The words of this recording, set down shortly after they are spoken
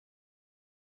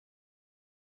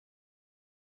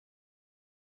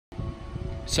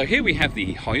So here we have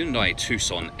the Hyundai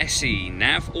Tucson SE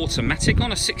Nav Automatic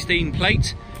on a 16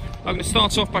 plate. I'm going to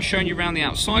start off by showing you around the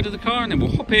outside of the car, and then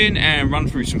we'll hop in and run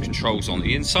through some controls on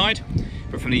the inside.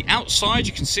 But from the outside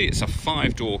you can see it's a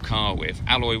 5-door car with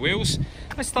alloy wheels.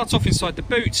 Let's start off inside the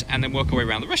boot and then work our way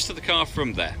around the rest of the car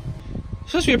from there.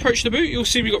 So as we approach the boot, you'll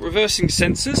see we've got reversing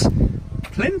sensors,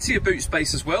 plenty of boot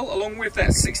space as well, along with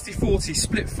that 60/40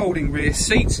 split folding rear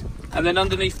seat, and then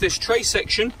underneath this tray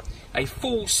section a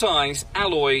full-size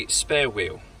alloy spare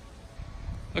wheel.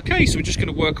 Okay, so we're just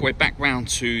going to work our way back round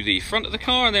to the front of the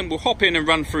car and then we'll hop in and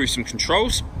run through some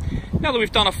controls. Now that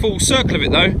we've done a full circle of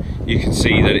it though, you can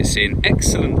see that it's in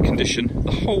excellent condition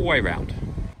the whole way round.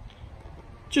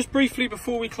 Just briefly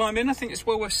before we climb in, I think it's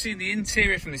well worth seeing the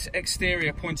interior from this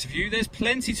exterior point of view. There's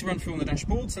plenty to run through on the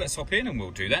dashboard, so let's hop in and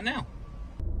we'll do that now.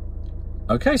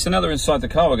 Okay, so now they're inside the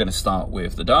car, we're going to start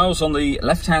with the dials. On the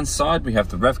left-hand side, we have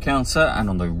the rev counter, and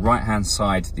on the right-hand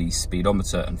side, the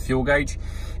speedometer and fuel gauge.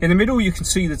 In the middle, you can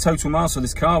see the total miles of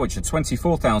this car, which are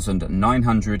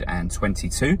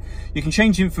 24,922. You can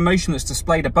change the information that's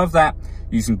displayed above that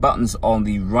using buttons on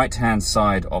the right-hand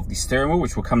side of the steering wheel,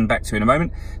 which we'll come back to in a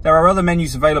moment. There are other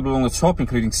menus available on the top,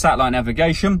 including satellite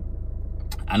navigation,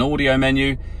 an audio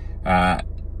menu,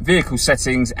 vehicle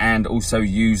settings, and also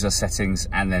user settings,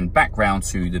 and then back round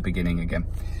to the beginning again.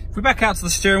 If we back out to the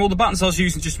steering wheel, the buttons I was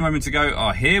using just a moment ago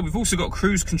are here. We've also got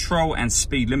cruise control and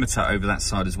speed limiter over that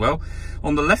side as well.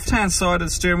 On the left-hand side of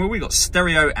the steering wheel, we've got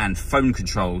stereo and phone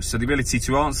controls, so the ability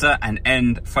to answer and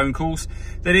end phone calls.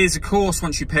 That is, of course,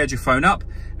 once you paired your phone up,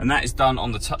 and that is done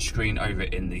on the touchscreen over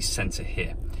in the centre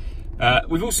here.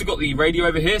 We've also got the radio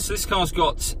over here, so this car's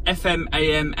got FM,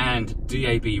 AM and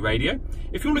DAB radio.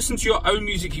 If you want to listen to your own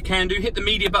music, you can do. Hit the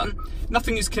media button.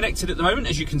 Nothing is connected at the moment,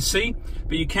 as you can see,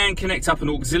 but you can connect up an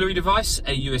auxiliary device,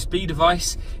 a USB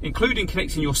device, including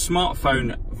connecting your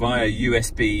smartphone via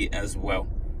USB as well.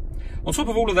 On top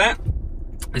of all of that,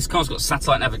 this car's got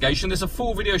satellite navigation. There's a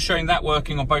full video showing that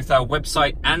working on both our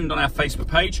website and on our Facebook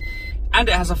page. And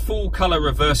it has a full colour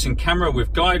reversing camera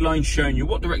with guidelines showing you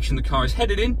what direction the car is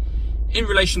headed in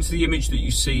relation to the image that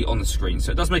you see on the screen.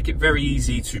 So it does make it very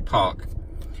easy to park.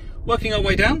 Working our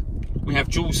way down, we have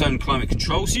dual zone climate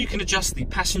control, so you can adjust the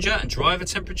passenger and driver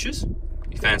temperatures,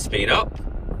 the fan speed up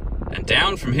and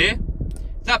down from here.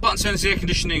 That button turns the air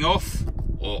conditioning off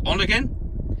or on again.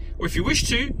 Or if you wish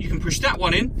to, you can push that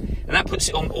one in and that puts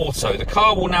it on auto. The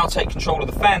car will now take control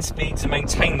of the fan speed to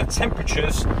maintain the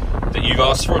temperatures that you've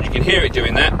asked for, and you can hear it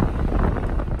doing that.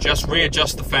 Just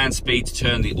readjust the fan speed to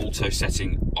turn the auto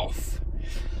setting off.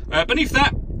 Beneath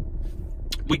that,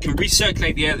 we can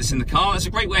recirculate the air that's in the car. It's a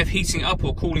great way of heating it up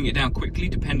or cooling it down quickly,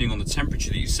 depending on the temperature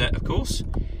that you set, of course.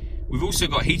 We've also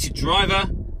got heated driver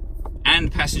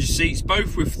and passenger seats,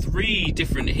 both with 3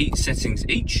 different heat settings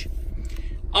each.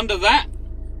 Under that,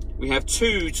 we have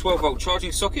 2 12-volt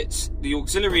charging sockets, the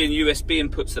auxiliary and USB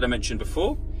inputs that I mentioned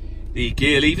before, the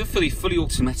gear lever for the fully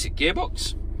automatic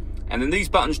gearbox, and then these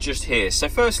buttons just here. So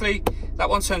firstly, that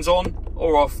one turns on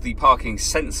or off the parking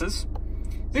sensors.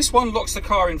 This one locks the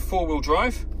car in 4-wheel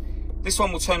drive. This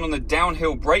one will turn on the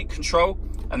downhill brake control,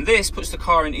 and this puts the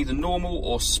car in either normal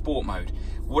or sport mode.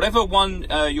 Whatever one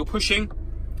you're pushing,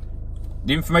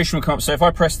 the information will come up. So if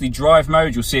I press the drive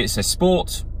mode, you'll see it says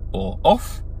sport or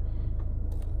off.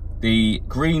 The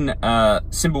green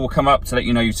symbol will come up to let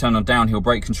you know you turn on downhill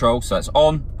brake control, so that's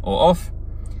on or off.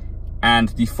 And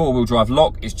the 4-wheel drive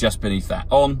lock is just beneath that,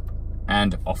 on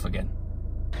and off again.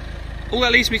 All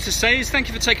that leaves me to say is thank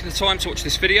you for taking the time to watch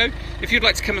this video. If you'd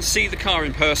like to come and see the car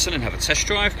in person and have a test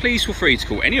drive, please feel free to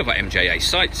call any of our MJA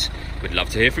sites. We'd love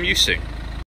to hear from you soon.